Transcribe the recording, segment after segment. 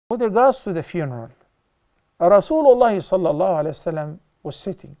With regards to the funeral, Rasulullah sallallahu alaihi wasallam was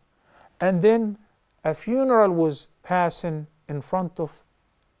sitting, and then a funeral was passing in front of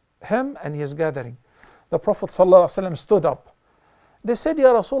him and his gathering. The Prophet sallallahu alaihi wasallam stood up. They said,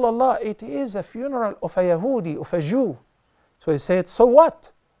 Ya Rasulullah, it is a funeral of a Yahudi, of a Jew. So he said, so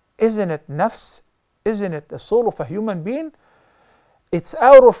what? Isn't it nafs? Isn't it the soul of a human being? It's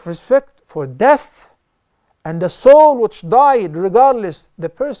out of respect for death and the soul which died, regardless the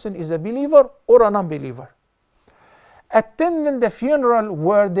person is a believer or a non-believer. Attending the funeral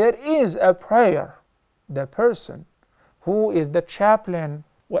where there is a prayer, the person who is the chaplain,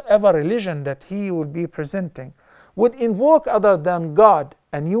 whatever religion that he will be presenting, would invoke other than God,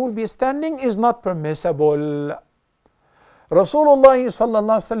 and you will be standing, is not permissible. Rasulullah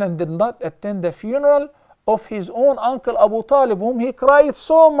sallallahu alaihi wasallam did not attend the funeral of his own uncle Abu Talib, whom he cried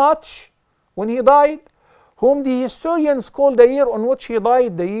so much when he died, whom the historians call the year on which he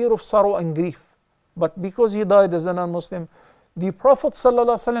died the year of sorrow and grief. But because he died as a non-Muslim, the Prophet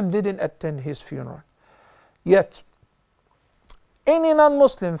sallallahu alaihi wasallam didn't attend his funeral. Yet, any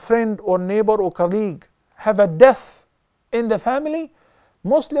non-Muslim friend or neighbor or colleague have a death in the family,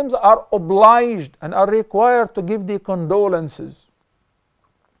 Muslims are obliged and are required to give their condolences,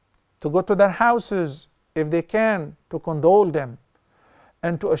 to go to their houses if they can, to condole them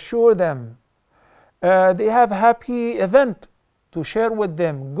and to assure them. They have happy event to share with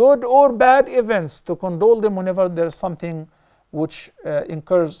them, good or bad events, to condole them whenever there's something which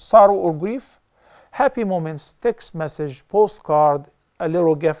incurs sorrow or grief. Happy moments, text message, postcard, a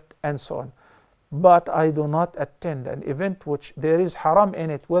little gift, and so on. But I do not attend an event which there is haram in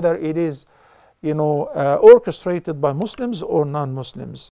it, whether it is, orchestrated by Muslims or non-Muslims.